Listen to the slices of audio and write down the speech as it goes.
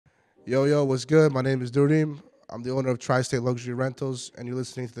Yo, what's good? My name is Durim. I'm the owner of Tri-State Luxury Rentals, and you're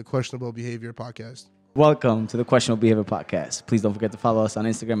listening to the Questionable Behavior Podcast. Welcome to the Questionable Behavior Podcast. Please don't forget to follow us on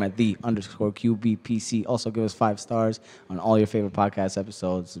Instagram at _QBPC. Also, give us 5 stars on all your favorite podcast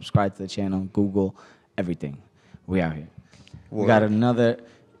episodes. Subscribe to the channel, Google, everything. We out here. We got another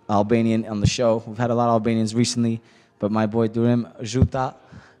Albanian on the show. We've had a lot of Albanians recently, but my boy Durim Zuta.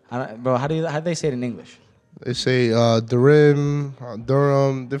 Bro, how do they say it in English? They say Durham,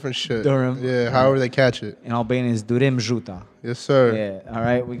 different shit. Durham. Yeah, however they catch it. In Albanian is Durim Zuta. Yes, sir. Yeah, all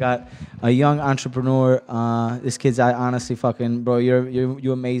right. We got a young entrepreneur. This kid's honestly fucking, bro,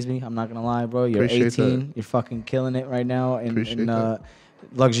 you amaze me. I'm not gonna lie, bro. You're Appreciate 18. that. You're fucking killing it right now in That.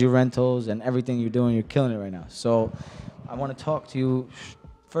 luxury rentals and everything you're doing. You're killing it right now. So I want to talk to you.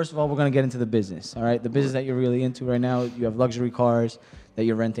 First of all, we're gonna get into the business. All right, the business that you're really into right now. You have luxury cars that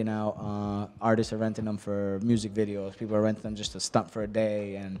you're renting out. Artists are renting them for music videos. People are renting them just to stunt for a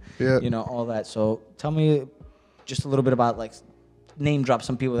day and all that. So tell me just a little bit about, like, name drop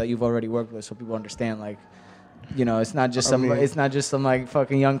some people that you've already worked with so people understand, like, it's not just some like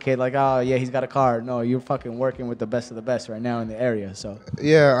fucking young kid like, oh yeah, he's got a car. No, you're fucking working with the best of the best right now in the area. So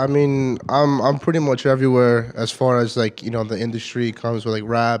yeah, I mean, I'm pretty much everywhere as far as, like, the industry comes with, like,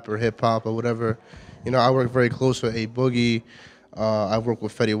 rap or hip hop or whatever. I work very close with Boogie. I worked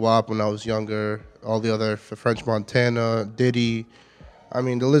with Fetty Wap when I was younger. All the other French Montana, Diddy. I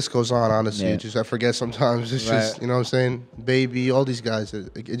mean, the list goes on, honestly. Yeah. Just I forget sometimes. It's just, you know what I'm saying? Baby, all these guys.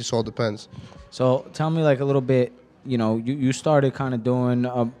 It just all depends. So tell me, like, a little bit, you started kind of doing,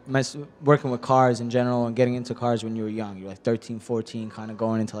 working with cars in general and getting into cars when you were young. You were like 13, 14, kind of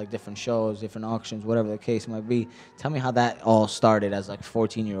going into, like, different shows, different auctions, whatever the case might be. Tell me how that all started as, like, a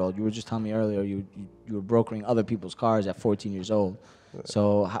 14-year-old. You were just telling me earlier you were brokering other people's cars at 14 years old.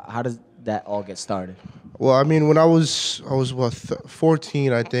 So how does that all get started? Well, I mean, when I was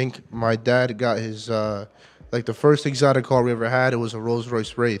 14, I think, my dad got his, like, the first exotic car we ever had, it was a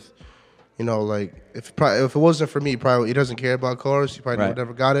Rolls-Royce Wraith. Like, if it wasn't for me, probably he doesn't care about cars. He probably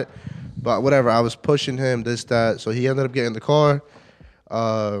never got it. But whatever, I was pushing him, this, that. So he ended up getting the car.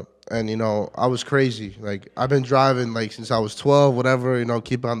 And, I was crazy. Like, I've been driving, like, since I was 12, whatever,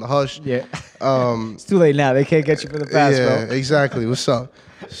 keep on the hush. Yeah. It's too late now. They can't get you for the past, yeah, bro. Exactly. What's up?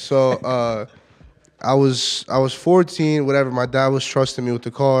 So I was 14, whatever. My dad was trusting me with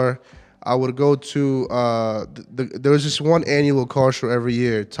the car. I would go to there was this one annual car show every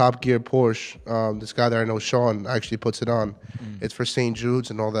year, Top Gear Porsche. This guy that I know, Sean, actually puts it on. It's for St.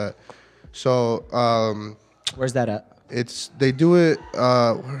 Jude's and all that. So Where's that at? they do it.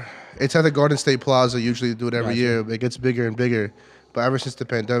 It's at the Garden State Plaza. Usually they do it every year. It gets bigger and bigger. But ever since the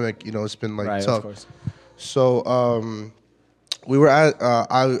pandemic, it's been, like, tough. Of course. So we were at.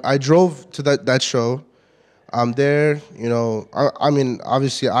 I drove to that show. I'm there, I mean,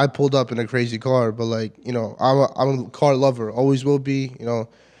 obviously I pulled up in a crazy car, but, like, I'm a car lover, always will be,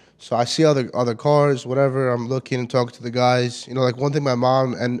 So I see other cars, whatever. I'm looking and talking to the guys. Like, one thing my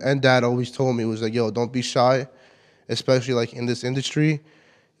mom and dad always told me was, like, yo, don't be shy, especially, like, in this industry.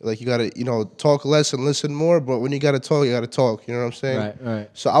 Like, you got to, talk less and listen more, but when you got to talk, you got to talk, you know what I'm saying? Right.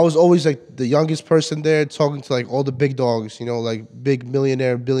 So I was always, like, the youngest person there, talking to, like, all the big dogs, like, big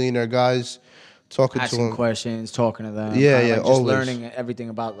millionaire, billionaire guys. Asking questions, talking to them. Yeah, like, just always. learning everything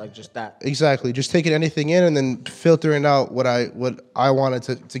about, like, just that. Exactly. Just taking anything in and then filtering out what I wanted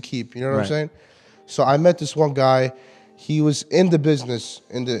to keep. You know what I'm saying? So I met this one guy. He was in the business,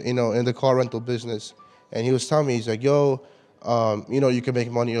 in the car rental business, and he was telling me, he's like, yo, you can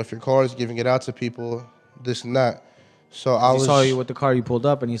make money off your cars, giving it out to people, this and that. So I saw you with the car you pulled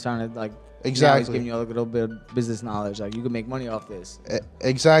up, and he sounded like. Exactly. He's giving you a little bit of business knowledge. Like, you can make money off this.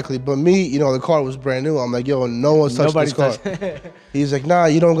 Exactly. But me, the car was brand new. I'm like, yo, no one's touched this car. He's like, nah,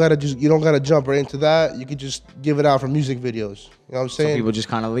 you don't gotta jump right into that. You could just give it out for music videos. You know what I'm saying? Some people just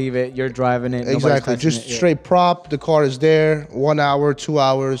kind of leave it. You're driving it. Exactly. Just straight prop. The car is there. 1 hour, 2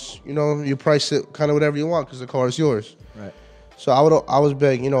 hours. You price it kind of whatever you want because the car is yours. Right. So I was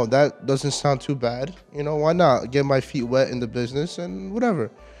big. That doesn't sound too bad. Why not get my feet wet in the business and whatever.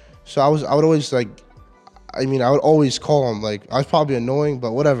 So I would always, like, I would always call him. Like, I was probably annoying,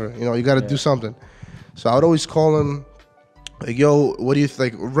 but whatever. You got to do something. So I would always call him, like, yo, what do you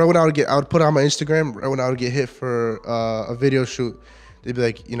think? Right when I would put it on my Instagram, right when I would get hit for a video shoot, they'd be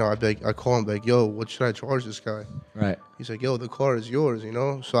like, I'd call him, like, yo, what should I charge this guy? Right. He's like, yo, the car is yours,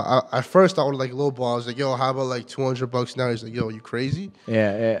 So at first I would, like, lowball. I was like, yo, how about, like, $200 now? He's like, yo, you crazy?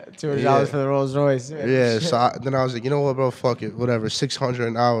 Yeah. $200 for the Rolls Royce. Yeah. So then I was like, you know what, bro, fuck it, whatever. $600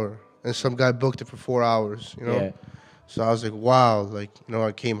 an hour, and some guy booked it for 4 hours. Yeah. So I was like, wow, like,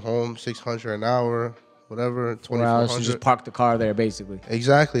 I came home, $600 an hour, whatever, 4 hours to just park the car there, basically.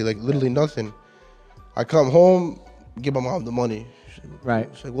 Exactly, like literally nothing. I come home, give my mom the money. Right.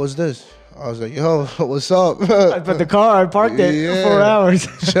 She's like, what's this? I was like, yo, what's up? I put the car, I parked it for 4 hours.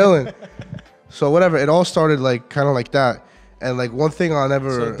 Chilling. So whatever, it all started like kind of like that. And like one thing I'll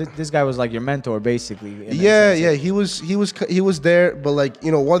never. So this guy was like your mentor, basically. Yeah. He was there, but like,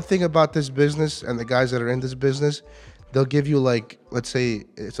 you know, one thing about this business and the guys that are in this business, they'll give you like, let's say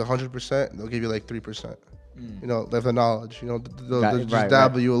it's 100%, they'll give you like 3%. You know, they have the knowledge. You know, they'll just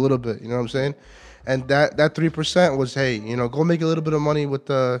dabble you a little bit. You know what I'm saying? And that 3% was, hey, you know, go make a little bit of money with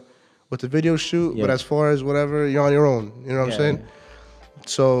the video shoot, but as far as whatever, you're on your own. You know what I'm saying? Yeah.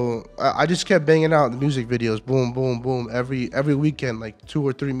 So I just kept banging out the music videos, boom, boom, boom, every weekend, like 2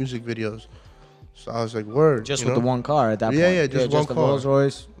 or 3 music videos. So I was like, word. Just with the one car at that point. Yeah, just one car. Rolls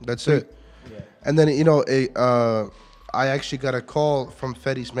Royce. That's it. Yeah. And then, you know, I actually got a call from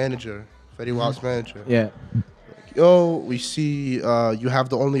Fetty's manager, Fetty Wap's manager. Yeah. Like, yo, we see you have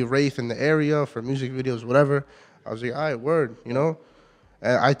the only Wraith in the area for music videos, whatever. I was like, all right, word, you know.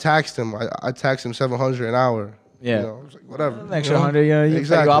 And I taxed him. I taxed him $700 an hour. Yeah. You know, I was like, whatever. An extra 100, you know,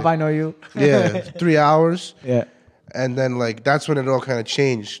 exactly. Fetty Wap, I know you. Yeah, 3 hours. Yeah. And then like that's when it all kind of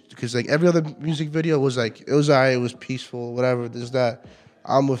changed, because like every other music video was like it was alright, it was peaceful, whatever, this that.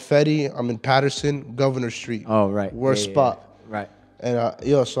 I'm with Fetty. I'm in Patterson, Governor Street. Oh right. Worst spot. Yeah. Right.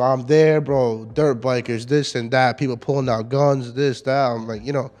 And so I'm there, bro. Dirt bikers, this and that. People pulling out guns, this that. I'm like,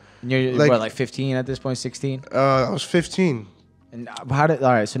 you know. And you're like, what, like 15 at this point, 16? I was 15. And all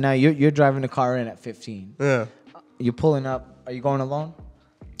right, so now you're driving the car in at 15. Yeah. You're pulling up. Are you going alone?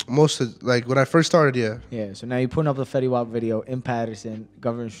 Most of, like, when I first started, yeah. Yeah, so now you're putting up the Fetty Wap video in Patterson,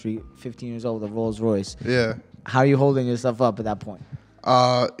 Governor Street, 15 years old, the Rolls Royce. Yeah. How are you holding yourself up at that point?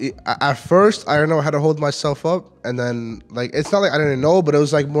 At first, I don't know how to hold myself up. And then, like, it's not like I didn't know, but it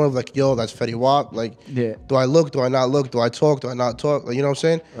was, like, more of, like, yo, that's Fetty Wap. Like, yeah. Do I look? Do I not look? Do I talk? Do I not talk? Like, you know what I'm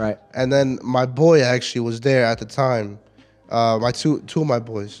saying? Right. And then my boy actually was there at the time. My two of my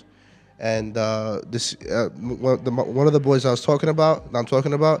boys. And one of the boys I'm talking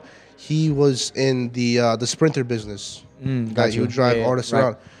about, he was in the Sprinter business. That he would drive artists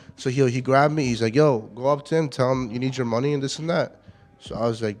around. So he grabbed me. He's like, "Yo, go up to him, tell him you need your money and this and that." So I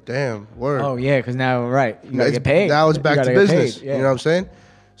was like, "Damn, word." Oh yeah, because now you gotta get paid. Now it's back to business. Yeah. You know what I'm saying?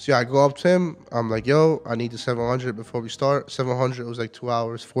 So yeah, I go up to him. I'm like, "Yo, I need the 700 before we start." 700. It was like 2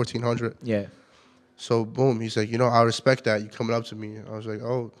 hours. 1400. Yeah. So boom, he's like, you know, I respect that. You coming up to me. I was like,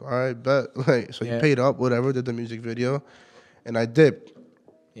 oh, all right, bet. Like, so he paid up, whatever, did the music video, and I dipped.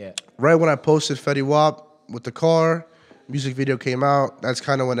 Yeah. Right when I posted Fetty Wap with the car, music video came out. That's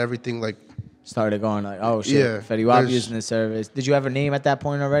kind of when everything like started going like, oh shit, Fetty Wap using the service. Did you have a name at that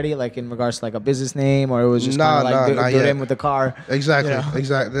point already, like in regards to like a business name, or it was just kind of like Durim with the car? Exactly, you know?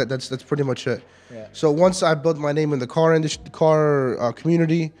 Exactly. That's pretty much it. Yeah. So once I built my name in the car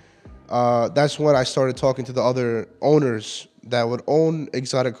community. That's when I started talking to the other owners that would own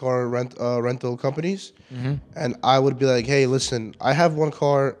exotic car rental companies. And I would be like, hey, listen, I have one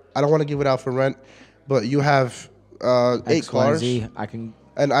car. I don't want to give it out for rent, but you have 8 cars. I can.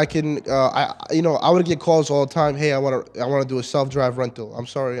 And I can, I would get calls all the time. Hey, I want to do a self-drive rental. I'm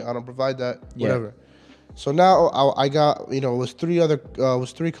sorry, I don't provide that. Whatever. So now I got, it was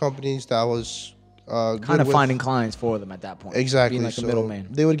 3 companies that I was kind of finding clients for them at that point. Exactly. Being like a middleman.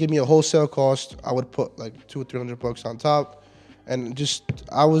 They would give me a wholesale cost. I would put like $200 or $300 on top, and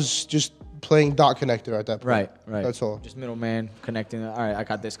I was just playing dot connector at that point. Right. That's all. Just middleman connecting. All right, I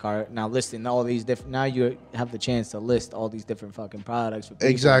got this car now. Listing all these different. Now you have the chance to list all these different fucking products. For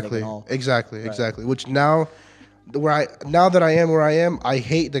Exactly. Which now that I am where I am, I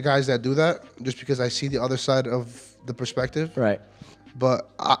hate the guys that do that just because I see the other side of the perspective. Right. But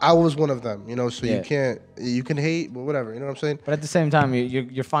I was one of them, so you can hate, but whatever, you know what I'm saying? But at the same time,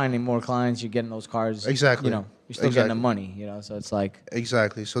 you're finding more clients, you're getting those cars. Exactly. You're still getting the money, so it's like.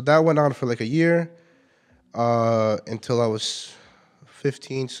 Exactly. So that went on for like a year until I was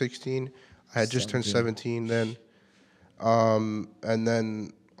 15, 16. I had just turned 17 then. And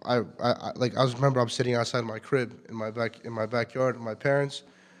then I remember I'm sitting outside my crib in my backyard with my parents.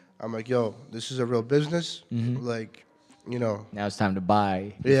 I'm like, yo, this is a real business. Like, now it's time to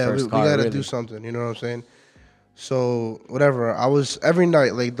buy. We gotta do something. You know what I'm saying? So whatever. I was every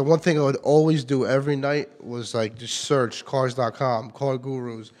night. Like the one thing I would always do every night was like just search cars.com, car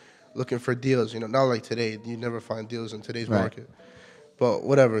gurus, looking for deals. Not like today. You never find deals in today's market. But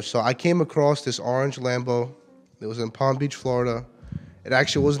whatever. So I came across this orange Lambo. It was in Palm Beach, Florida. It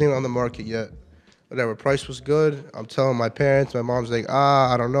actually wasn't even on the market yet. Whatever. Price was good. I'm telling my parents. My mom's like,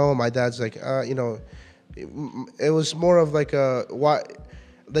 I don't know. My dad's like, it was more of like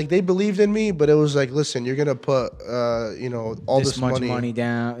like they believed in me, but it was like, listen, you're gonna put, you know, all this much money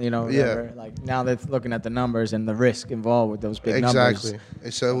down, you know, whatever. Yeah. Like now they're looking at the numbers and the risk involved with those big numbers.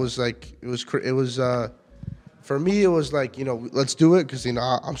 Exactly. So it was like, it was, for me, it was like, you know, let's do it because, you know,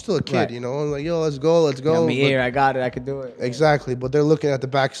 I'm still a kid, Right. you know. I'm like, yo, let's go. Yeah, me here, I got it, I could do it. Exactly, but they're looking at the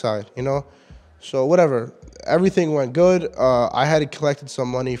backside, you know. So whatever, everything went good. I had collected some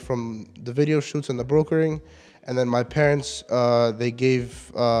money from the video shoots and the brokering, and then my parents, they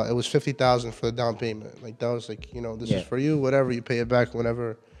gave it was $50,000 for the down payment. Like that was like, you know, this is for you. Whatever, you pay it back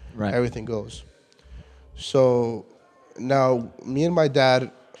whenever everything goes. So now me and my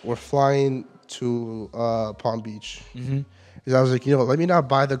dad were flying to Palm Beach. Because I was like, you know, let me not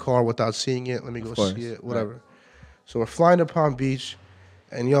buy the car without seeing it. Let me go see it, whatever. Right. So we're flying to Palm Beach,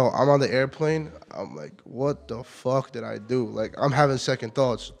 and yo, I'm on the airplane. I'm like, what the fuck did I do? Like, I'm having second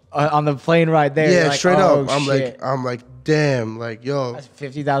thoughts. On the plane ride there. Yeah, like, straight up. Shit. I'm like, damn, like, yo. That's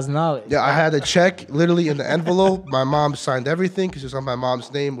 $50,000. Yeah, I had a check literally in the envelope. My mom signed everything because it's on my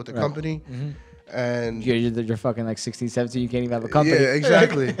mom's name with the company. And you're fucking like 16, 17. You can't even have a company. Yeah,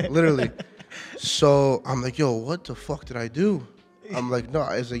 exactly, literally. So I'm like, yo, what the fuck did I do? I'm like, no.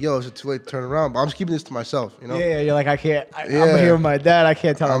 I was like, yo, is it too late to turn around? But I'm just keeping this to myself, you know? Yeah, you're like, I can't. I'm here with my dad. I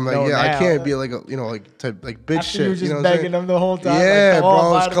can't tell him. I'm like, no yeah, now. I can't be like, a, you know, like type, like bitch After shit. You were just you know begging him the whole time. Yeah, like,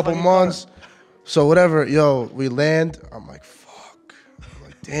 bro, it's a couple months. So whatever, yo, we land. I'm like, fuck. I'm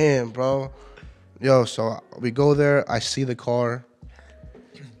like, damn, bro. Yo, so we go there. I see the car,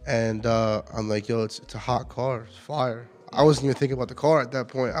 and I'm like, yo, it's a hot car. It's fire. I wasn't even thinking about the car at that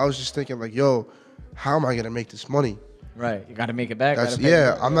point. I was just thinking like, yo, how am I gonna make this money? Right, you got to make it back.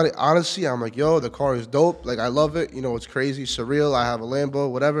 I'm not, honestly, I'm like, yo, the car is dope. Like, I love it. You know, it's crazy, surreal. I have a Lambo,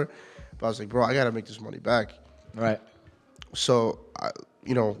 whatever. But I was like, bro, I got to make this money back. Right. So,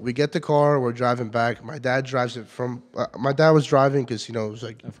 you know, we get the car. We're driving back. My dad drives it from, my dad was driving because, you know, it was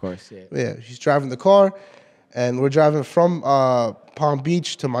like. Of course, yeah. Yeah, he's driving the car. And we're driving from Palm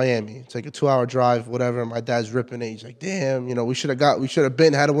Beach to Miami. It's like a 2-hour drive, whatever. My dad's ripping it. He's like, damn, you know, we should have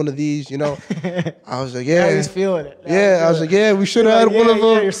had one of these, you know. I was like, yeah. He's feeling it. I was like, yeah, we should have had one of them.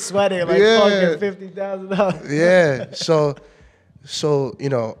 Yeah, you're sweating like fucking $50,000. Yeah. So, you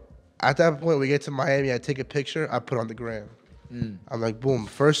know, at that point, we get to Miami. I take a picture. I put on the gram. I'm like, boom,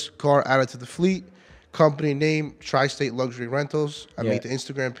 first car added to the fleet. Company name, Tri-State Luxury Rentals. I made the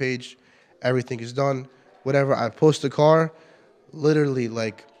Instagram page. Everything is done. Whatever, I post the car, literally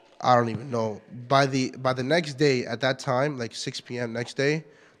like, I don't even know. By the next day, at that time, like 6 p.m. next day,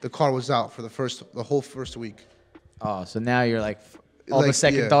 the car was out for the whole first week. Oh, so now you're like, all the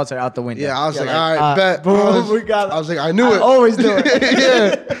second thoughts are out the window. Yeah, I was like, all right, bet. Boom, we got it. I was like, I knew it. Always do it.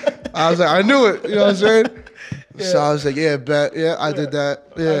 Yeah. I was like, I knew it. You know what I'm saying? Yeah. So I was like, yeah, bet. Yeah, I did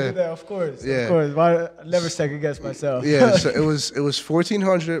that. Yeah. I did that, of course. Yeah. Of course. I never second guess myself. Yeah, so it was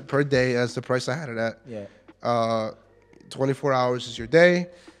 $1,400 per day as the price I had it at. Yeah. 24 hours is your day.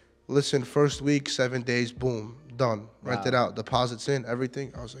 Listen, first week, 7 days, boom, done. Rented out, deposits in,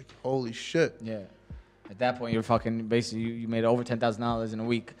 everything. I was like, holy shit. Yeah. At that point, you're fucking basically you made over $10,000 in a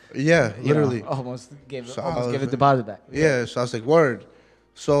week. Yeah, literally. You know, almost gave the deposit back. Yeah, so I was like, word.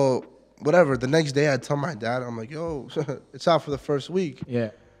 So whatever. The next day, I tell my dad, I'm like, yo, it's out for the first week.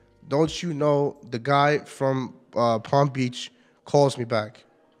 Yeah. Don't you know the guy from Palm Beach calls me back,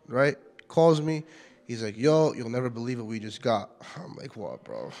 right? Calls me. He's like, yo, you'll never believe what we just got. I'm like, what,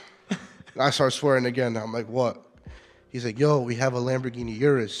 bro? I start swearing again. I'm like, what? He's like, yo, we have a Lamborghini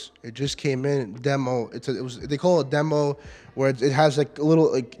Urus. It just came in, demo. They call it demo, where it has like a little,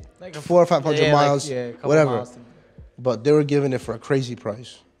 like 400 or 500 miles, whatever. Miles. But they were giving it for a crazy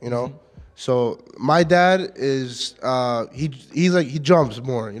price, you know? Mm-hmm. So my dad is, he jumps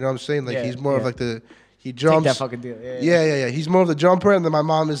more, you know what I'm saying? Like he's more of like he jumps. Take that fucking deal. Yeah. He's more of the jumper, and then my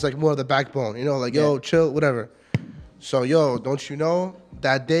mom is like more of the backbone, you know? Like, yo, chill, whatever. So, yo, don't you know,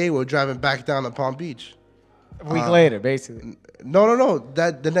 that day we're driving back down to Palm Beach. A week later, basically. No.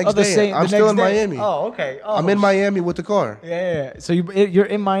 That the next day, I'm still in Miami. Oh, okay. Oh, I'm in Miami with the car. Yeah. So you're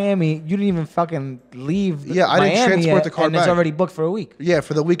in Miami. You didn't even fucking leave. I didn't transport the car and back. It's already booked for a week. Yeah,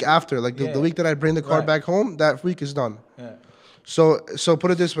 for the week after, like the week that I bring the car back home, that week is done. Yeah. So put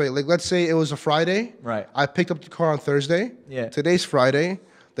it this way, like let's say it was a Friday. Right. I picked up the car on Thursday. Yeah. Today's Friday.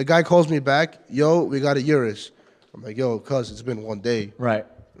 The guy calls me back. Yo, we got a Urus. I'm like, yo, cuz it's been 1 day. Right.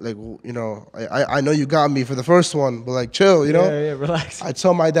 Like, you know, I know you got me for the first one, but like, chill, you know? Yeah, relax. I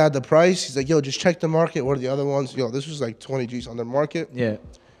tell my dad the price. He's like, yo, just check the market. What are the other ones? Yo, this was like 20 G's on the market. Yeah.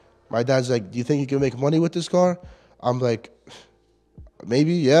 My dad's like, do you think you can make money with this car? I'm like,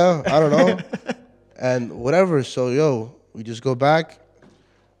 maybe, yeah, I don't know. And whatever. So, yo, we just go back.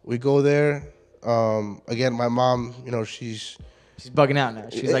 We go there. Again, my mom, you know, she's She's bugging out now.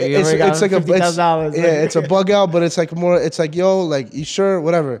 She's like, it's like $50,000. Yeah, it's a bug out, but it's like more. It's like, yo, like, you sure?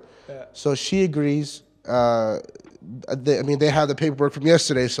 Whatever. Yeah. So she agrees. They have the paperwork from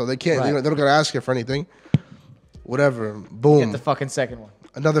yesterday, so they can't. Right. They don't gotta ask her for anything. Whatever. Boom. Get the fucking second one.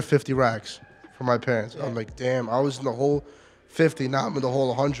 Another 50 racks for my parents. Yeah. I'm like, damn. I was in the whole 50, now I'm in the whole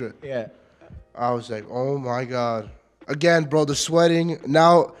 100. Yeah. I was like, oh my god. Again, bro, the sweating.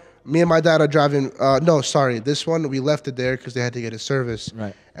 Now, me and my dad are driving. No, sorry. This one, we left it there because they had to get a service.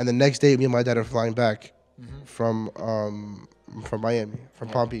 Right. And the next day, me and my dad are flying back from Miami, from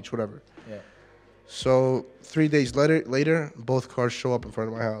Palm Beach, whatever. Yeah. So 3 days later, both cars show up in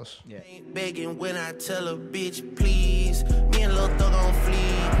front of my house. Yeah. Begging when I tell a bitch, please. Me and Lil Thug on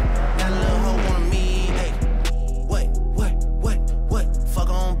fleek. Got a little hoe on me. Hey, what? Fuck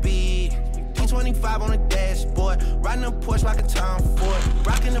on beat. P25 on the dashboard. Riding a Porsche like a Tom Ford.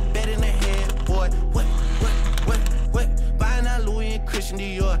 Rocking the bed in the headboard. What? Buying out Louis and Christian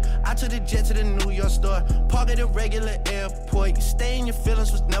Dior. I took the jet to the New York store. Park at a regular airport. You stay in your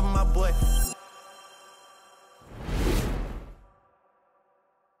feelings was never my boy.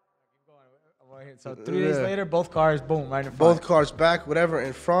 So 3 days later, both cars, boom, right in front. Both cars back, whatever,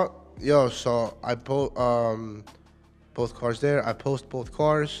 in front. Yo, so I both cars there. I post both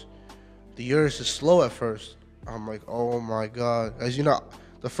cars. The Urus is slow at first. I'm like, oh my god. As you know,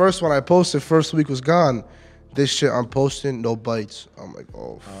 the first one I posted, first week was gone. This shit I'm posting, no bites. I'm like,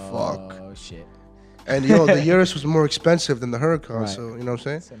 oh fuck. Oh shit. And yo, the Urus was more expensive than the Huracan, so you know what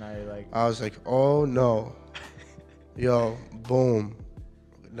I'm saying? So now you're like, I was like, oh no. Yo, boom.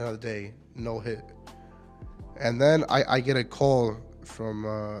 Another day, no hit. And then I get a call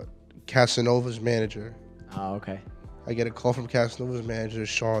from Casanova's manager. Oh, okay. I get a call from Casanova's manager,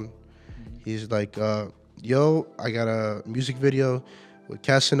 Sean. He's like, yo, I got a music video with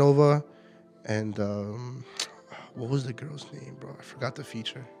Casanova and what was the girl's name, bro? I forgot the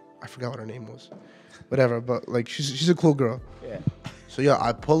feature. I forgot what her name was. Whatever, but like she's a cool girl. Yeah. So yeah,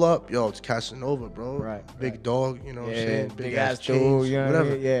 I pull up, yo, it's Casanova, bro. Right. Big dog, you know what I'm saying? Big ass chains, you know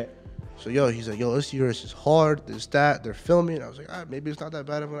whatever. Yeah. So yo, he's like, yo, this Urus is hard, this, that, they're filming. I was like, maybe it's not that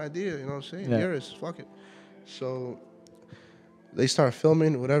bad of an idea, you know what I'm saying? Yeah. Urus, fuck it. So they start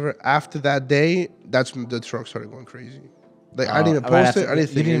filming, whatever. After that day, that's when the truck started going crazy. Like I didn't even post it. I didn't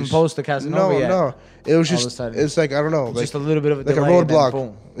think you didn't even post the Casanova yet? No. It was just, it's like, I don't know. Like, just a little bit of a like delay, a roadblock.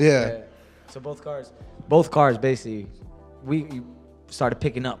 Boom. Yeah. So both cars basically, we started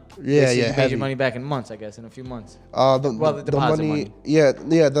picking up. Yeah, You made your money back in months, I guess, in a few months. The deposit money. Yeah.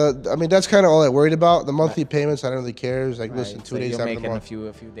 I mean, that's kind of all I worried about. The monthly payments, I don't really care. It's like, listen, 2 days out of the month.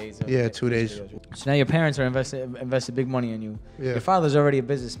 A few days. 2 days. So now your parents are invested big money in you. Yeah. Your father's already a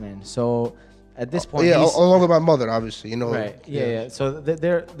businessman, so at this point, along with my mother, obviously, you know. Right. Yeah. So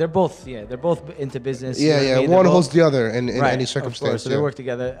they're both into business. Yeah, you know one holds the other in any circumstance. So they work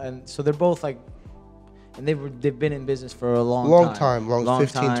together, and so they're both like. And they've been in business for a long time.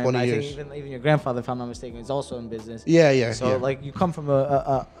 15, 20 years. I think even your grandfather, if I'm not mistaken, is also in business. Yeah. So like you come from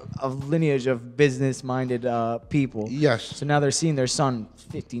a lineage of business-minded people. Yes. So now they're seeing their son,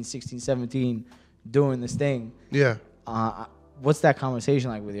 15, 16, 17, doing this thing. Yeah. What's that conversation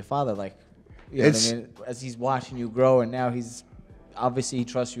like with your father? Like, you know what I mean? As he's watching you grow, and now he's obviously he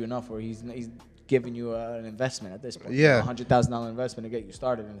trusts you enough, where he's giving you an investment at this point. Yeah. $100,000 investment to get you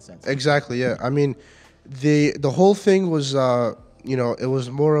started in a sense. Exactly. Yeah. I mean. The whole thing was, it was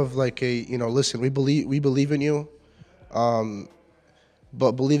more of like a, listen, we believe in you,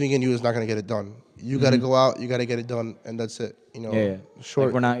 but believing in you is not going to get it done. You got to go out, you got to get it done, and that's it. Short.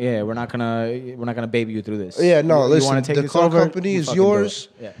 Like we're not gonna baby you through this. Yeah, no, listen, the car company is yours.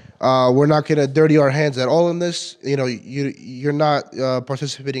 We're not going to dirty our hands at all in this. You're not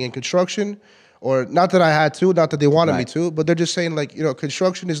participating in construction, or not that I had to, not that they wanted me to, but they're just saying like,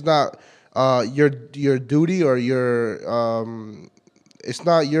 construction is not. Your duty or your it's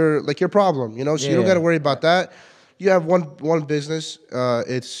not your problem, so you don't got to worry about that. You have one business,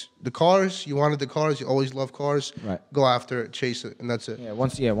 it's the cars. You wanted the cars, you always love cars, right? Go after it, chase it, and that's it.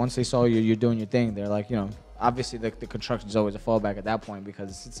 Once they saw you're doing your thing, they're like, obviously the construction is always a fallback at that point,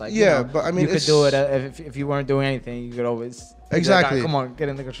 because it's like, but I mean, you could do it if you weren't doing anything, you could always exactly like, come on, get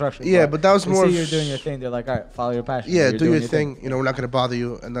into construction. But that was more. See, you're doing your thing. They're like, all right, follow your passion. Yeah, do your thing. We're not gonna bother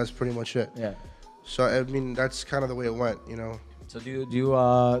you, and that's pretty much it. Yeah. So I mean, that's kind of the way it went. So do you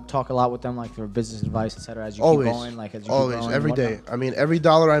talk a lot with them, like for business advice, etc. As you always, keep going, like as you always, keep growing, every day. I mean, every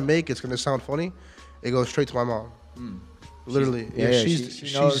dollar I make, it's gonna sound funny, it goes straight to my mom. Literally,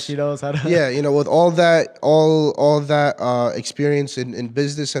 she knows how to. Yeah, you know, with all that experience in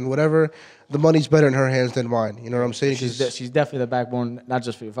business and whatever, the money's better in her hands than mine. You know what I'm saying? She's definitely the backbone, not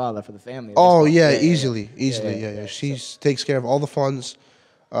just for your father, for the family. Oh yeah, easily. She takes care of all the funds,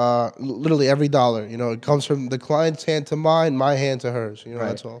 literally every dollar. You know, it comes from the client's hand to mine, my hand to hers. You know,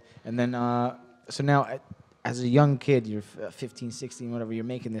 that's all. And then, so now, as a young kid, you're 15, 16, whatever, you're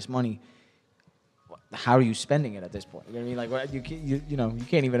making this money. How are you spending it at this point? You know what I mean? Like, what, you know, you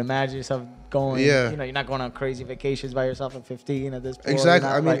can't even imagine yourself going. Yeah. You know, you're not going on crazy vacations by yourself at 15 at this point. Exactly.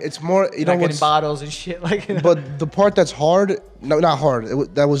 I mean, it's more. You know, getting bottles and shit. Like, you know? But the part that's hard, no, not hard.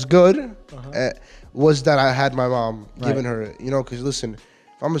 That was good. Was that I had my mom giving her it. You know, because listen, if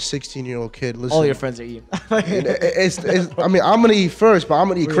I'm a 16-year-old kid, listen. All your friends are eating. I mean, I'm gonna eat first, but I'm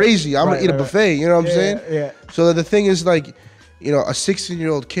gonna eat crazy. I'm gonna eat a buffet. You know what I'm saying? Yeah. So the thing is, like, you know, a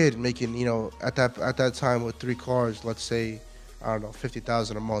 16-year-old kid making, you know, at that time with 3 cars, let's say, I don't know,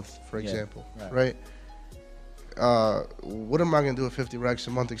 $50,000 a month, for example, right? What am I gonna do with 50 racks a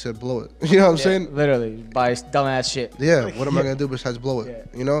month except blow it? You know what I'm saying? Literally, buy dumbass shit. Yeah. What am I gonna do besides blow it?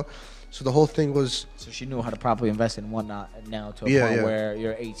 Yeah. You know. So the whole thing was. So she knew how to properly invest in whatnot, and now to a point where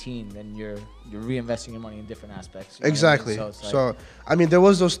you're 18, then you're reinvesting your money in different aspects. Exactly. I mean? So I mean, there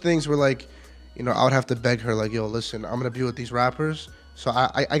was those things where, like, you know, I would have to beg her, like, yo, listen, I'm gonna be with these rappers, so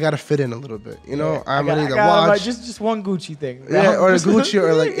I gotta fit in a little bit, you know. I'm gonna need a watch, like, just one Gucci thing, or a Gucci,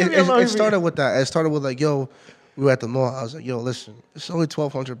 or like it started with that. It started with, like, yo, we were at the mall. I was like, yo, listen, it's only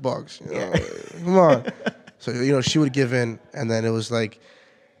 $1,200, you know, come on. So, you know, she would give in, and then it was like,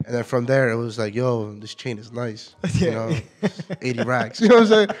 and then from there it was like, yo, this chain is nice, you know, 80 racks, you know what I'm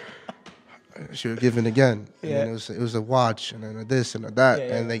saying? She would give in again. And then it was a watch, and then a this and a that,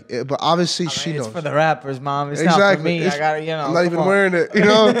 and like, but obviously she knows. It's for the rappers, mom. It's not for me. I gotta, you know. I'm not even wearing it, you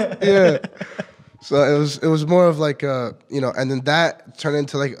know. Yeah. So it was more of like you know, and then that turned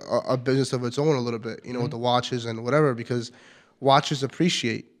into like a business of its own a little bit, you know, with the watches and whatever, because watches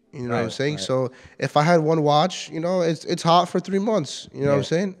appreciate. You know what I'm saying? Right. So if I had one watch, you know, it's hot for 3 months. You know what I'm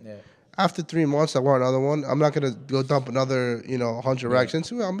saying? Yeah. After 3 months, I want another one. I'm not gonna go dump another, you know, 100 racks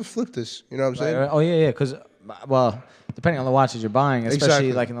into it. I'm gonna flip this. You know what I'm saying? Right. Oh yeah, because, well, depending on the watches you're buying,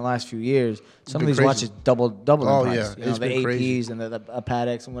 especially like in the last few years, some of these watches double in price. You know, the APs crazy. And the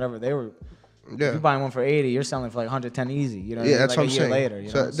Pateks and whatever, they were. If you're buying one for 80, you're selling for like 110 easy. You know, that's like what I'm saying. Later,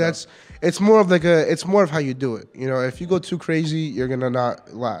 you know? It's more of like it's more of how you do it. You know, if you go too crazy, you're gonna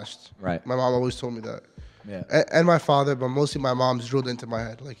not last. Right. My mom always told me that. Yeah. And my father, but mostly my mom's drilled into my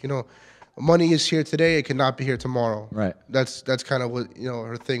head. Like, you know, money is here today, it cannot be here tomorrow. Right. That's kind of what, you know,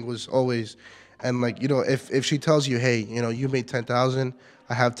 her thing was always. And like, you know, if she tells you, hey, you know, you made 10,000,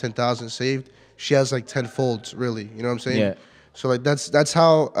 I have 10,000 saved, she has like 10 folds, really. You know what I'm saying? Yeah. So like that's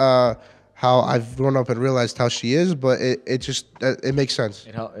how I've grown up and realized how she is, but it makes sense.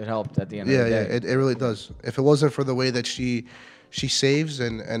 It helped at the end of the day. Yeah, it really does. If it wasn't for the way that she saves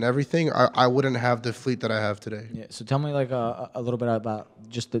and everything, I wouldn't have the fleet that I have today. Yeah. So tell me like a little bit about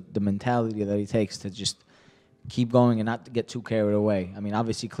just the mentality that it takes to just keep going and not to get too carried away. I mean,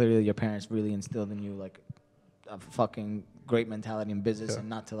 obviously, clearly your parents really instilled in you like a fucking great mentality in business and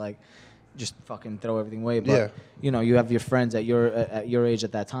not to like just fucking throw everything away. But you know, you have your friends at your age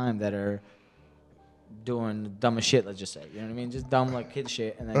at that time that are doing dumb as shit, let's just say. You know what I mean? Just dumb like kid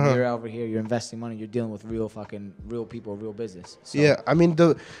shit, and then you're over here, you're investing money, you're dealing with real people, real business. So. Yeah, I mean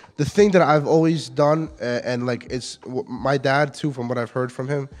the thing that I've always done, and like it's my dad too, from what I've heard from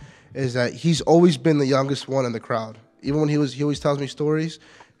him, is that he's always been the youngest one in the crowd. Even when he always tells me stories.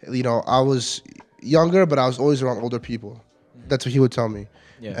 You know, I was younger, but I was always around older people. Mm-hmm. That's what he would tell me.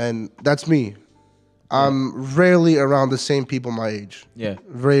 Yeah. And that's me. I'm rarely around the same people my age. Yeah.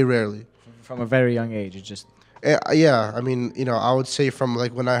 Very rarely. From a very young age, it just... Yeah, I mean, you know, I would say from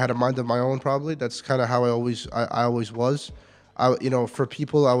like when I had a mind of my own, probably. That's kind of how I always was. You know, for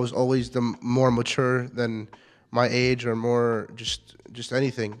people, I was always the more mature than my age or more just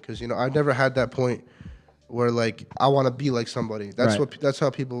anything. Because, you know, I've never had that point where like I want to be like somebody. That's how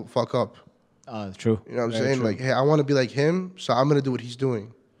people fuck up. True. You know what I'm saying? True. Like, hey, I want to be like him, so I'm gonna do what he's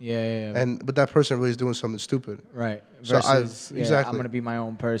doing. Yeah. But that person really is doing something stupid. Right. Versus, exactly. I'm gonna be my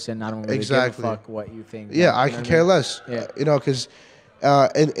own person. I don't really give a fuck what you think. Yeah, I can care less. Yeah. You know, because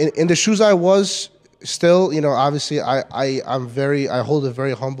in the shoes I was still, you know, obviously I hold a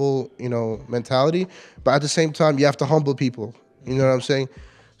very humble, you know, mentality. But at the same time, you have to humble people. You know what I'm saying?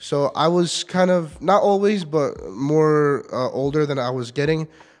 So I was kind of not always, but more older than I was getting.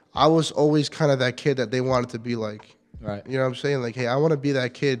 I was always kind of that kid that they wanted to be like. Right. You know what I'm saying? Like, hey, I want to be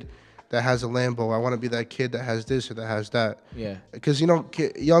that kid that has a Lambo. I want to be that kid that has this or that has that. Yeah. Because, you know,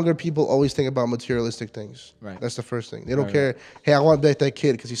 younger people always think about materialistic things. Right. That's the first thing. They don't care, hey, I want to be that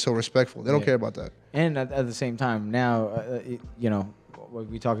kid because he's so respectful. They don't care about that. And at the same time, now, you know,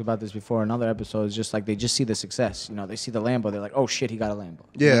 we talked about this before in other episodes, just like they just see the success. You know, they see the Lambo. They're like, oh, shit, he got a Lambo.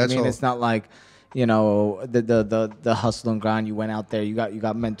 You know that's I mean? all. It's not like, you know, the hustle and grind. You went out there. You got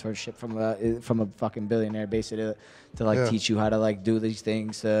mentorship from a fucking billionaire, basically, to like teach you how to like do these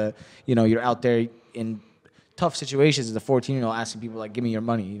things. You know, you're out there in tough situations as a 14-year-old asking people like, give me your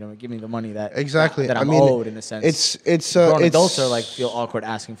money. You know, give me the money that I'm owed in a sense. It's grown adults are like feel awkward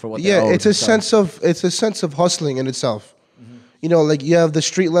asking for what they're owed. It's a sense of hustling in itself. Mm-hmm. You know, like you have the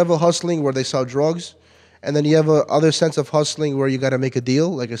street level hustling where they sell drugs. And then you have a other sense of hustling where you got to make a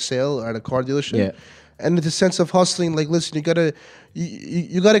deal, like a sale at a car dealership. Yeah. And it's a sense of hustling, like, listen, you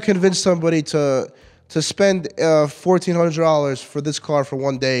gotta convince somebody to spend $1,400 for this car for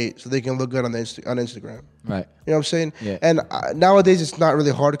one day so they can look good on Instagram. Right. You know what I'm saying? Yeah. And nowadays it's not really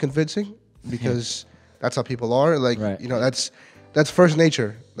hard convincing because that's how people are. Like, you know, that's first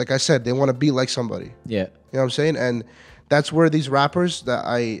nature. Like I said, they want to be like somebody. Yeah. You know what I'm saying? And that's where these rappers that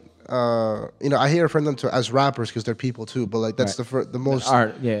you know, I hear from them as rappers because they're people too, but like that's the most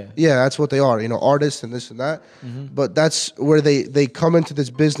art, that's what they are, you know, artists and this and that. Mm-hmm. But that's where they come into this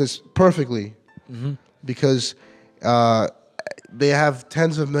business perfectly because they have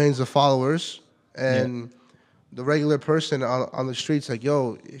tens of millions of followers, and the regular person on the streets like,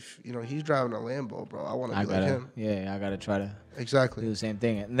 yo, if you know he's driving a Lambo, bro, I want to be like him. Yeah, I gotta try to exactly do the same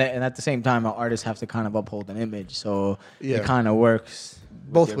thing, and at the same time, artists have to kind of uphold an image, so it kind of works.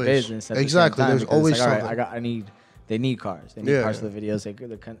 Both ways. Business Exactly. There's always something. They need cars. They need cars for the videos.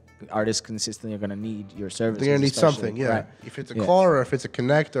 The artists consistently are gonna need your services. They're gonna need something. Yeah. Right. If it's a car or if it's a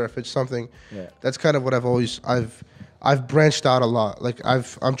connect or if it's something. Yeah. That's kind of what I've branched out a lot. Like I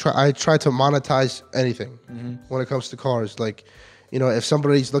try to monetize anything when it comes to cars. Like, you know, if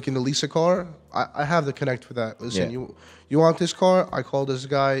somebody's looking to lease a car, I have the connect for that. Listen, you want this car? I call this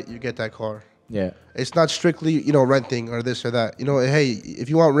guy. You get that car. Yeah. It's not strictly, you know, renting or this or that. You know, hey, if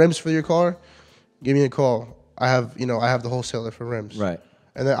you want rims for your car, give me a call. I have the wholesaler for rims. Right.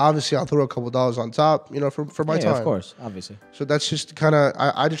 And then obviously I'll throw a couple dollars on top, you know, for my time. Yeah, of course, obviously. So that's just kind of,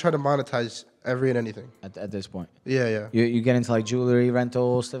 I just try to monetize every and anything. At this point. Yeah. You get into like jewelry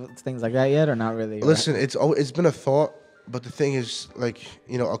rentals, things like that yet, or not really? Listen, it's been a thought, but the thing is, like,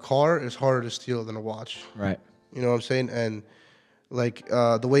 you know, a car is harder to steal than a watch. Right. You know what I'm saying? And like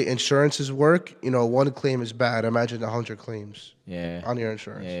the way insurances work, you know, one claim is bad. Imagine 100 claims on your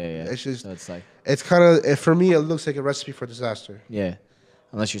insurance. Yeah. It's just, so it's kind of, for me, it looks like a recipe for disaster. Yeah.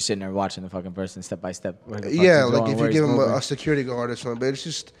 Unless you're sitting there watching the fucking person step by step. Yeah, like if you give him a security guard or something, but it's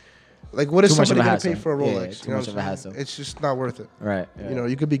just, like, what is somebody going to pay for a Rolex? Too much of a hassle. It's just not worth it. Right. Yeah. You know,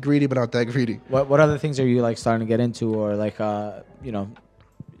 you could be greedy, but not that greedy. What other things are you like starting to get into, or like, you know,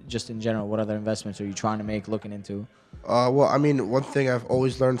 just in general, what other investments are you trying to make, looking into? Well, I mean, one thing I've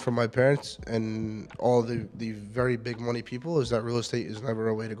always learned from my parents and all the very big money people is that real estate is never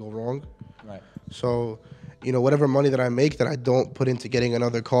a way to go wrong. Right. So, you know, whatever money that I make that I don't put into getting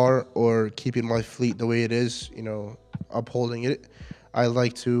another car or keeping my fleet the way it is, you know, upholding it, I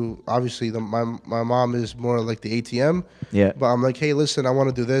like to, obviously, my mom is more like the ATM. Yeah. But I'm like, hey, listen, I want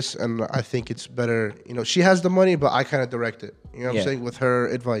to do this, and I think it's better. You know, she has the money, but I kind of direct it. You know what I'm saying? With her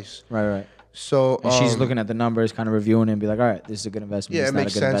advice. Right. So and she's looking at the numbers, kind of reviewing it and be like, all right, this is a good investment. Yeah, it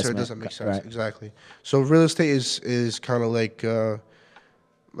makes sense or it doesn't make sense. Right. Exactly. So real estate is kind of like the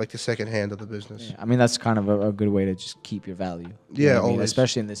second hand of the business. Yeah, I mean, that's kind of a good way to just keep your value. Yeah, always. Mean?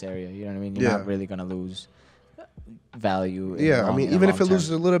 Especially in this area. You know what I mean? You're not really going to lose value. Yeah, I mean, even if it loses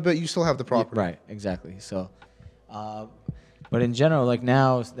a little bit, you still have the property. Yeah, right, exactly. So, but in general, like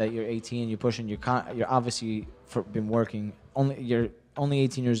now that you're 18, you're pushing, you're obviously been working, you're only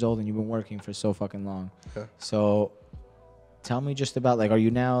 18 years old and you've been working for so fucking long. Yeah. So tell me just about, like, are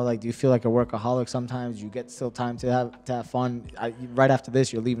you now, like, do you feel like a workaholic sometimes? Do you get still time to have fun? Right after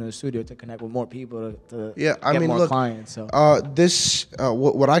this, you're leaving the studio to connect with more people, to get more clients. So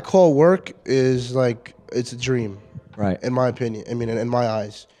what I call work is, like, it's a dream. Right. In my opinion. I mean, in my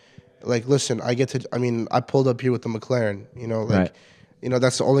eyes. Like, listen, I pulled up here with the McLaren, you know, like, right. You know,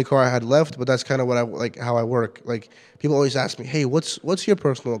 that's the only car I had left, but that's kind of what how I work. Like, people always ask me, hey, what's your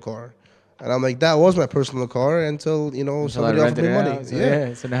personal car? And I'm like, that was my personal car until, you know, somebody offered me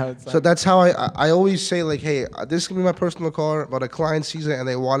money. So now it's so that's how I always say, like, hey, this is going to be my personal car, but a client sees it and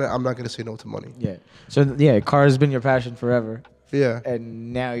they want it, I'm not going to say no to money. Yeah. So, car has been your passion forever. Yeah.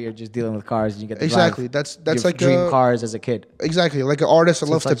 And now you're just dealing with cars and you get to exactly. drive That's like dream cars as a kid. Exactly. Like an artist that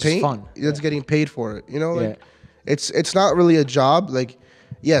loves to paint, fun. That's getting paid for it. You know, like it's not really a job. Like,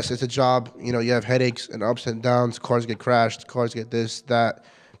 yes, it's a job. You know, you have headaches and ups and downs. Cars get crashed. Cars get this, that.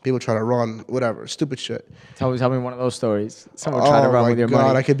 People try to run, whatever, stupid shit. Tell me one of those stories. Someone trying to run with your money. Oh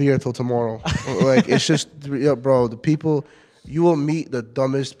my God, I could be here till tomorrow. Like, it's just, bro, the people, you will meet the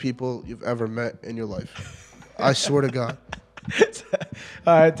dumbest people you've ever met in your life. I swear to God.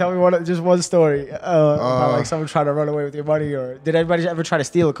 All right, tell me just one story about like someone trying to run away with your money, or did anybody ever try to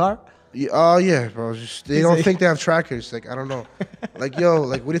steal a car? Yeah, bro. They don't think they have trackers. Like, I don't know. Like, yo,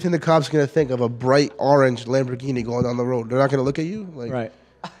 like, what do you think the cops gonna think of a bright orange Lamborghini going down the road? They're not gonna look at you, like, right?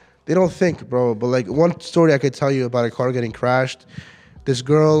 They don't think, bro. But like, one story I could tell you about a car getting crashed. This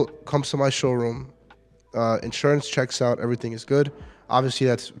girl comes to my showroom. Insurance checks out. Everything is good. Obviously,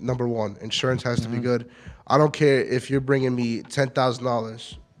 that's number one. Insurance has to be good. I don't care if you're bringing me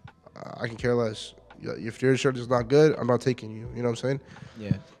 $10,000. I can care less. If your insurance is not good, I'm not taking you. You know what I'm saying?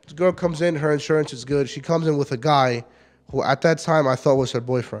 Yeah. This girl comes in. Her insurance is good. She comes in with a guy who at that time I thought was her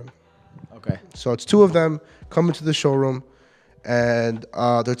boyfriend. Okay. So it's two of them coming to the showroom, and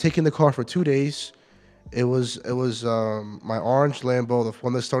they're taking the car for 2 days. It was my orange Lambo, the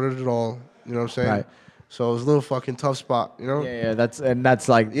one that started it all. You know what I'm saying? Right. So it was a little fucking tough spot, you know? Yeah, that's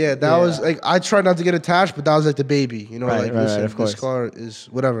like... Yeah, that was like, I tried not to get attached, but that was like the baby, you know? Right, like, right, listen, of course. This car is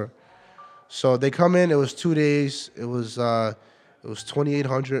whatever. So they come in, it was 2 days. It was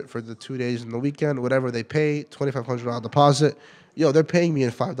 $2,800 for the 2 days and the weekend, whatever they pay, $2,500 deposit. Yo, they're paying me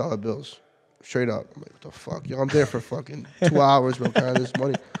in $5 bills. Straight up. I'm like, what the fuck? Yo, I'm there for fucking 2 hours, bro, kind of this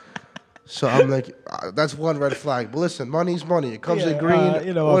money. So I'm like, that's one red flag. But listen, money's money. It comes in green,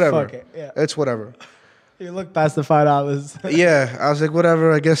 you know, whatever. Fuck it. Yeah. It's whatever. You look past the $5. Yeah, I was like,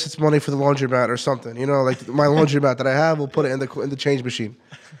 whatever. I guess it's money for the laundromat or something. You know, like my laundromat that I have, we'll put it in the change machine.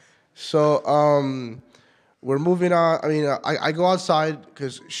 So we're moving on. I mean, I go outside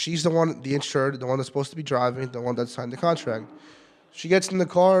because she's the insured, the one that's supposed to be driving, the one that signed the contract. She gets in the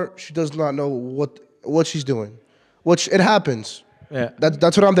car. She does not know what she's doing, which it happens. Yeah,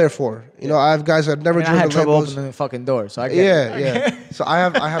 that's what I'm there for. You know, I have guys that have never driven. I had trouble opening the fucking door, so I get it. Yeah. So I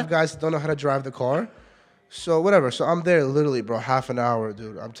have guys that don't know how to drive the car. So whatever. So I'm there literally, bro, half an hour,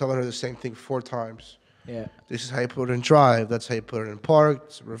 dude. I'm telling her the same thing 4 times. Yeah. This is how you put it in drive. That's how you put it in park.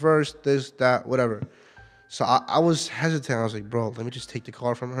 It's reverse. This, that, whatever. So I was hesitant. I was like, bro, let me just take the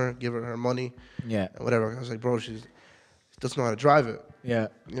car from her, give her money. Yeah. And whatever. I was like, bro, she doesn't know how to drive it. Yeah.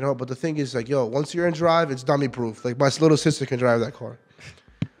 You know, but the thing is, like, yo, once you're in drive, it's dummy proof. Like, my little sister can drive that car.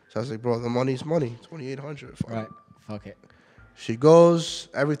 So I was like, bro, the money's money. $2,800. Right. Fuck it. She goes,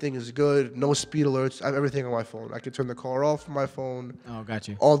 everything is good, no speed alerts. I have everything on my phone. I can turn the car off from my phone. Oh, got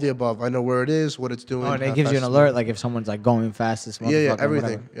you. All the above. I know where it is, what it's doing. Oh, and it gives you an alert, like if someone's like going fastest. Yeah,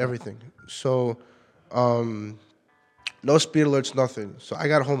 everything. So, no speed alerts, nothing. So I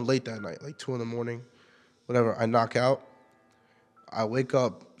got home late that night, like 2 in the morning, whatever. I knock out. I wake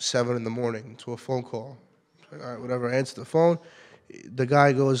up 7 in the morning to a phone call. Like, all right, whatever. I answer the phone. The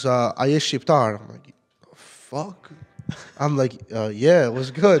guy goes, Ayesh Shiftar. I'm like, fuck. I'm like, yeah, it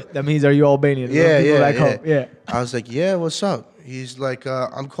was good. That means, are you Albanian? Yeah. I was like, yeah, what's up? He's like,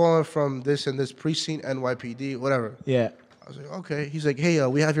 I'm calling from this and this precinct, NYPD, whatever. Yeah. I was like, okay. He's like, hey,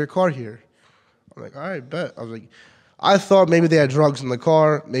 we have your car here. I'm like, all right, bet. I was like, I thought maybe they had drugs in the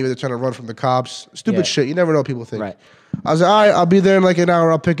car. Maybe they're trying to run from the cops. Stupid shit. You never know what people think. Right. I was like, all right, I'll be there in like an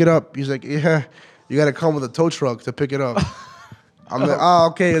hour. I'll pick it up. He's like, yeah, you got to come with a tow truck to pick it up. I'm like, oh,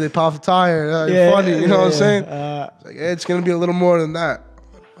 okay, they pop a tire. You're funny, you know what I'm saying? Like, it's going to be a little more than that.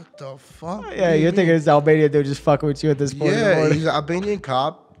 What the fuck? Yeah, you're thinking it's Albanian dude just fucking with you at this point. Yeah, he's an Albanian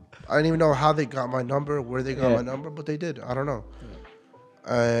cop. I didn't even know how they got my number, where they got my number, but they did. I don't know.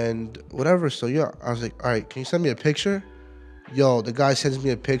 And whatever, so yeah, I was like, all right, can you send me a picture? Yo, the guy sends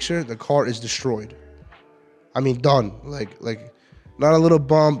me a picture. The car is destroyed. I mean, done. Like not a little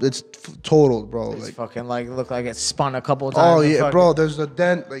bump. It's total, bro. It's like fucking like look like it spun a couple of times. Oh yeah, bro. There's a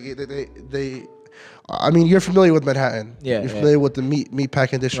dent. Like they. I mean, you're familiar with Manhattan. Yeah. You're familiar with the meat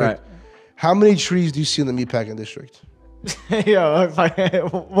packing district. Right. How many trees do you see in the meat packing district? Yo,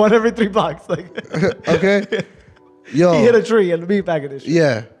 one every 3 blocks. Like. Okay. Yo. He hit a tree in the meat packing district.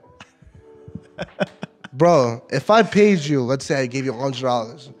 Yeah. Bro, if I paid you, let's say I gave you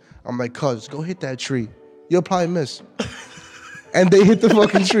 $100, I'm like, cuz, go hit that tree. You'll probably miss. And they hit the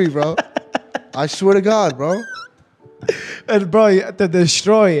fucking tree, bro. I swear to God, bro. And bro, to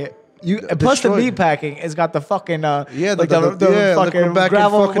destroy it. Plus the meat packing, it's got the fucking the fucking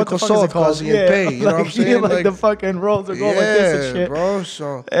gravel, what the fuck is it called? You know what I'm saying? Like the fucking rolls are going like this and shit, bro.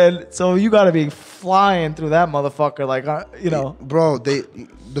 So you gotta be flying through that motherfucker, like you know, bro.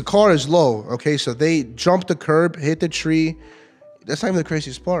 The car is low, okay? So they jumped the curb, hit the tree. That's not even the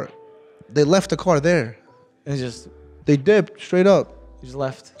craziest part. They left the car there. It's just they dipped straight up. You just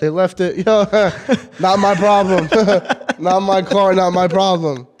left. They left it. Yo, not my problem. Not my car, not my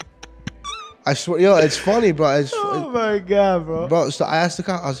problem. I swear, yo, it's funny, bro. Oh my God, bro. Bro, so I asked the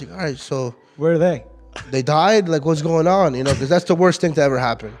cop, I was like, all right, so. Where are they? They died? Like, what's going on? You know, because that's the worst thing to ever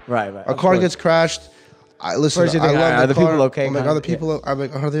happen. Right. A car gets crashed. Listen, First you think, I love the car. people okay? I'm like, are the people, I'm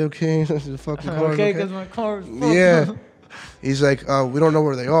like, are they okay? The fucking car Okay, because my car is fucked. Yeah. He's like, we don't know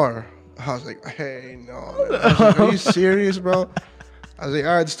where they are. I was like, hey, no. I was like, are you serious, bro? I was like,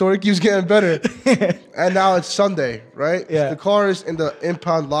 all right, the story keeps getting better. And now it's Sunday, right? Yeah. The car is in the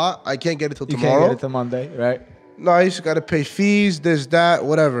impound lot. I can't get it till tomorrow. You can't get it till Monday, right? No, I just got to pay fees, this, that,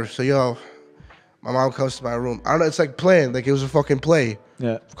 whatever. So, yo, my mom comes to my room. I don't know, it's like playing. Like, it was a fucking play.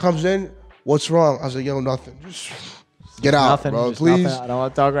 Yeah. Comes in, what's wrong? I was like, yo, nothing. Just get out, nothing, bro, please. Nothing. I don't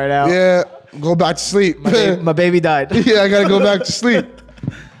want to talk right now. Yeah, go back to sleep. My baby died. Yeah, I got to go back to sleep.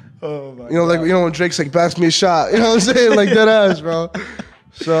 Oh my God. Like, when Drake's like, pass me a shot. You know what I'm saying? Like, dead ass, bro.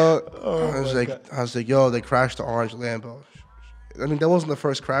 So, I was like, yo, they crashed the orange Lambo. I mean, that wasn't the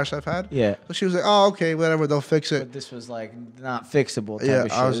first crash I've had. Yeah. So she was like, oh, okay, whatever, they'll fix it. But this was like not fixable type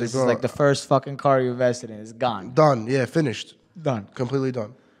of shit. I was This like, is like the first fucking car you invested in. It's gone. Done, yeah, finished. Done. Completely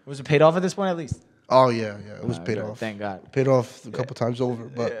done. Was it paid off at this point at least? Oh, yeah, it was paid off. Thank God. Paid off a couple times over,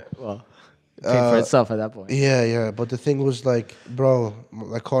 but... Yeah, well, it paid for itself at that point. Yeah, but the thing was like, bro,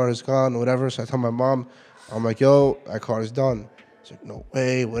 my car is gone, whatever. So I tell my mom, I'm like, yo, that car is done. She's like, no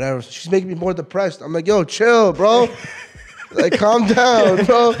way, whatever. So she's making me more depressed. I'm like, yo, chill, bro. Like, calm down,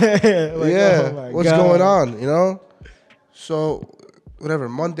 bro. Oh what's going on, you know? So, whatever,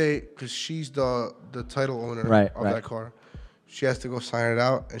 Monday, because she's the title owner of that car. She has to go sign it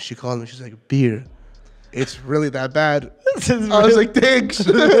out, and she called me. She's like, beer, it's really that bad. I was like, thanks.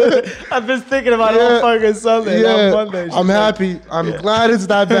 I've been thinking about it all fucking Sunday. Yeah, Monday. I'm happy. I'm glad it's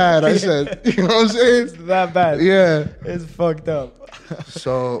that bad, I said. You know what I'm saying? It's that bad. Yeah. It's fucked up.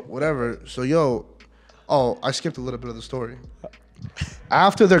 So, whatever. So, yo, I skipped a little bit of the story.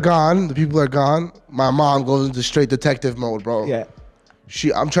 After they're gone, the people are gone, my mom goes into straight detective mode, bro. Yeah.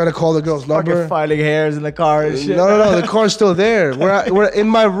 I'm trying to call the girl's number. Fucking finding hairs in the car and shit. No, the car's still there. We're in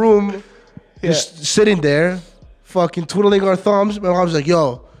my room, just sitting there, fucking twiddling our thumbs. My mom's like,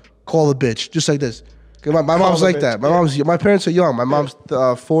 yo, call the bitch. Just like this. My mom's like that. My parents are young. My mom's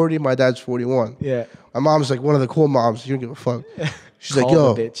 40, my dad's 41. Yeah. My mom's like one of the cool moms. You don't give a fuck. She's like,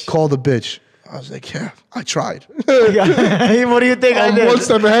 yo, call the bitch. I was like, yeah, I tried. What do you think I did? I'm one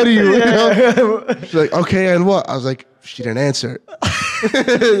step ahead of you. You know? She's like, okay, and what? I was like, she didn't answer.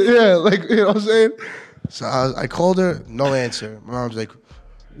 Yeah, like, you know what I'm saying? So I called her, no answer. My mom's like,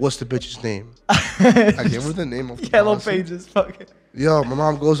 what's the bitch's name? I gave her the name of the Yellow policy. Pages, fucking. Yo, my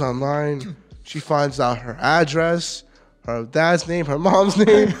mom goes online. She finds out her address, her dad's name, her mom's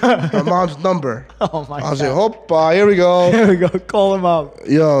name, her mom's number. Oh my God. I was like, hoppa, here we go. Here we go. Call him up.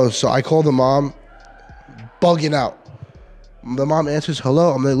 Yo, so I called the mom, bugging out. The mom answers,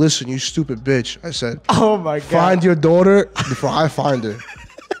 hello. I'm like, listen, you stupid bitch. I said, oh my God. Find your daughter before I find her.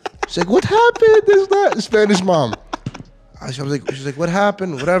 She's like, what happened? This, that. Spanish mom. She's like, what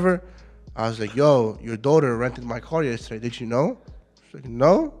happened? Whatever. I was like, yo, your daughter rented my car yesterday. Did you know? She's like,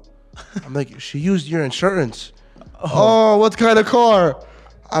 no. I'm like, she used your insurance. Oh, what kind of car?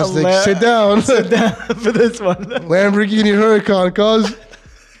 I was like, sit down. Sit down for this one. Lamborghini Huracan, cuz.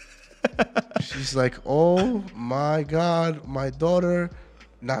 She's like, oh my God, my daughter.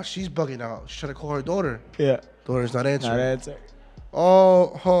 Now she's bugging out. She's trying to call her daughter. Yeah. Daughter's not answering. Not answering.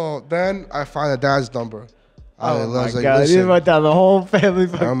 Oh, then I find the dad's number. Oh my God, you went down the whole family.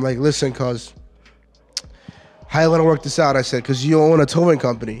 I'm like, listen, cuz, how you gonna work this out? I said, cuz you own a towing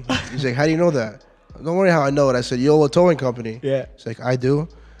company. He's like, how do you know that? Don't worry how I know it. I said, you own a towing company. Yeah. He's like, I do.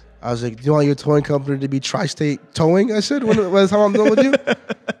 I was like, do you want your towing company to be Tri-State Towing? I said, by the time I'm done with you.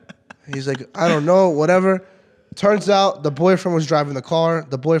 He's like, I don't know, whatever. Turns out the boyfriend was driving the car.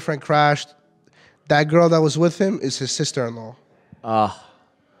 The boyfriend crashed. That girl that was with him is his sister-in-law.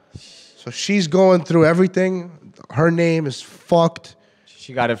 So she's going through everything. Her name is fucked.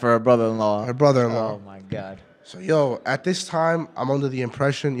 She got it for her brother-in-law. Her brother-in-law. Oh my God. So, yo, at this time, I'm under the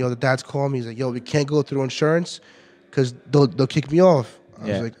impression, the dad's calling me. He's like, yo, we can't go through insurance because they'll kick me off. I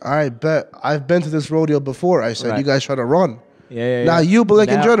was like, all right, bet. I've been to this rodeo before. I said, you guys try to run. Yeah. Not you, but like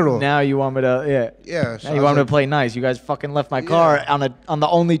in general. Now you want me to, Yeah. So now you want me to play nice. You guys fucking left my car on the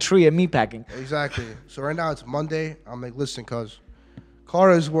only tree at meatpacking. Exactly. So right now it's Monday. I'm like, listen, cuz,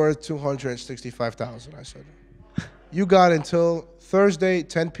 car is worth $265,000. I said, you got until Thursday,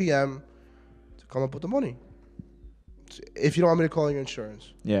 10 p.m. to come up with the money. If you don't want me to call your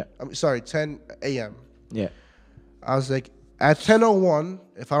insurance. Yeah. I'm sorry, 10 a.m. Yeah. I was like, at 10:01,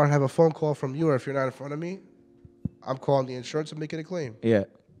 if I don't have a phone call from you or if you're not in front of me, I'm calling the insurance and making a claim. Yeah.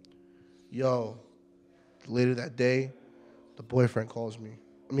 Yo, later that day, the boyfriend calls me.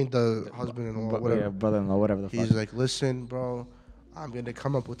 I mean, the husband-in-law, whatever. Yeah, brother-in-law, whatever the fuck. He's like, listen, bro, I'm going to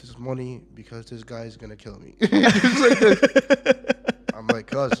come up with this money because this guy's going to kill me. I'm like,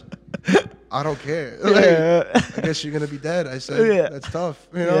 cuz, I don't care. Like, I guess you're going to be dead. I said, that's tough.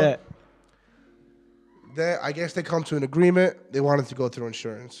 You know? Yeah. Then I guess they come to an agreement. They wanted to go through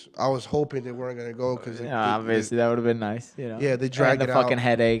insurance. I was hoping they weren't going to go because obviously that would have been nice. You know? Yeah, they dragged it out. And the fucking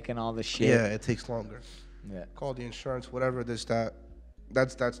headache and all the shit. Yeah, it takes longer. Yeah. Call the insurance, whatever, this, that.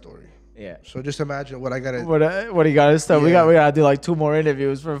 That's that story. Yeah. So just imagine what I gotta. What do you gotta start? Yeah. We gotta do like 2 more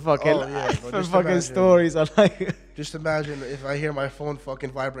interviews for fucking for fucking imagine, stories. I'm like. Just imagine if I hear my phone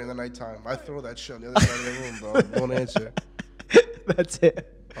fucking vibrate in the nighttime. I throw that shit on the other side of the room, bro. Don't answer. That's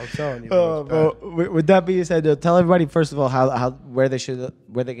it. I'm telling you. Bro, with that being said, tell everybody first of all where they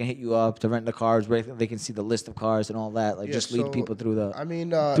can hit you up to rent the cars, where they can see the list of cars and all that. Like just lead people through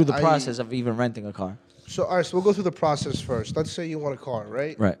the process of even renting a car. So, all right, so we'll go through the process first. Let's say you want a car,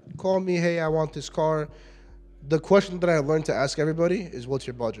 right? Right. Call me, hey, I want this car. The question that I learned to ask everybody is, what's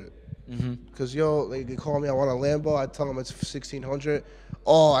your budget? Because, like, they call me, I want a Lambo. I tell them it's $1,600.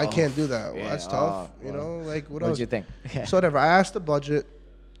 Oh, I can't do that. Well, that's tough. You know, like, what else? What do you think? So, whatever. I ask the budget.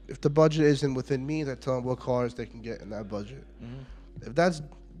 If the budget isn't within me, I tell them what cars they can get in that budget. If that's,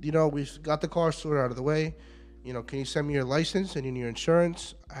 we've got the car sorted out of the way. Can you send me your license and your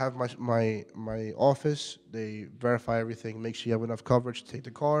insurance? I have my office. They verify everything, make sure you have enough coverage to take the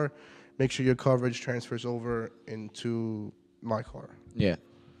car, make sure your coverage transfers over into my car. Yeah.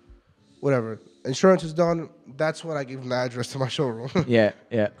 Whatever. Insurance is done. That's when I give them the address to my showroom. Yeah.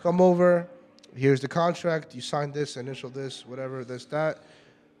 Come over. Here's the contract. You sign this, initial this, whatever, this, that.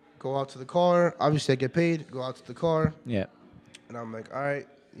 Go out to the car. Obviously, I get paid. Go out to the car. Yeah. And I'm like, all right,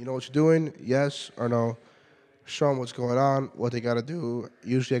 you know what you're doing? Yes or no? Show them what's going on, what they got to do.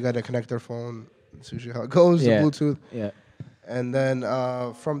 Usually, I got to connect their phone. That's usually how it goes, the Bluetooth. Yeah. And then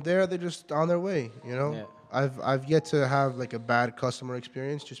from there, they're just on their way, Yeah. I've yet to have, like, a bad customer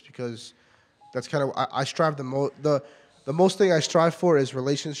experience just because that's kind of... I strive the most... The most thing I strive for is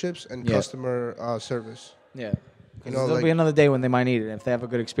relationships and customer service. Yeah. There'll be another day when they might need it. If they have a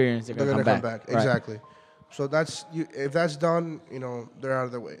good experience, they're going to come back. Right. Exactly. So if that's done, they're out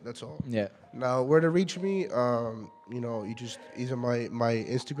of their way. That's all. Yeah. Now, where to reach me, you just either my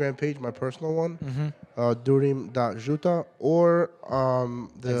Instagram page, my personal one, Durim.Zuta, or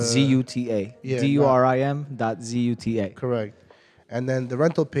the Zuta. Yeah, Durim.Zuta. Correct. And then the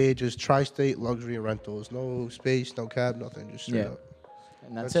rental page is Tri-State Luxury Rentals. No space, no cab, nothing. Just straight up.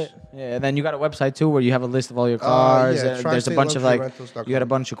 And that's it. Yeah, and then you got a website too where you have a list of all your cars. There's a bunch of you got a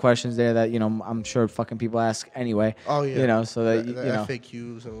bunch of questions there that I'm sure fucking people ask anyway. Oh yeah. So that the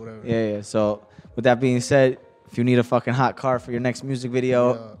FAQs and whatever. Yeah. So with that being said, if you need a fucking hot car for your next music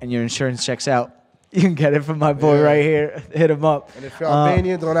video and your insurance checks out, you can get it from my boy right here. Hit him up. And if you're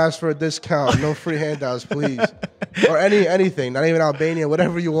Albanian, don't ask for a discount. No free handouts, please. Or anything. Not even Albania.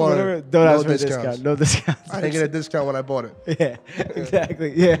 Whatever you want. Don't ask for a discount. No discounts. I didn't get a discount when I bought it. Yeah,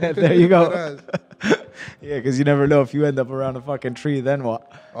 exactly. Yeah, there you go. Yeah, because you never know if you end up around a fucking tree, then what?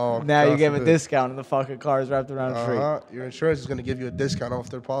 Oh, now you give a discount and the fucking car is wrapped around a tree. Your insurance is going to give you a discount off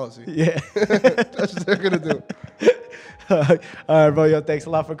their policy. Yeah. That's what they're going to do. All right, bro. Yo, thanks a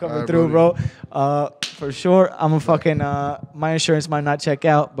lot for coming through, bro. For sure, I'm a fucking, my insurance might not check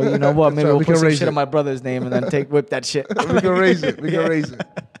out, but you know what? Maybe we'll put some shit on my brother's name and then whip that shit. We can raise it. We can raise it.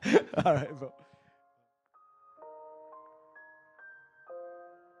 All right, bro.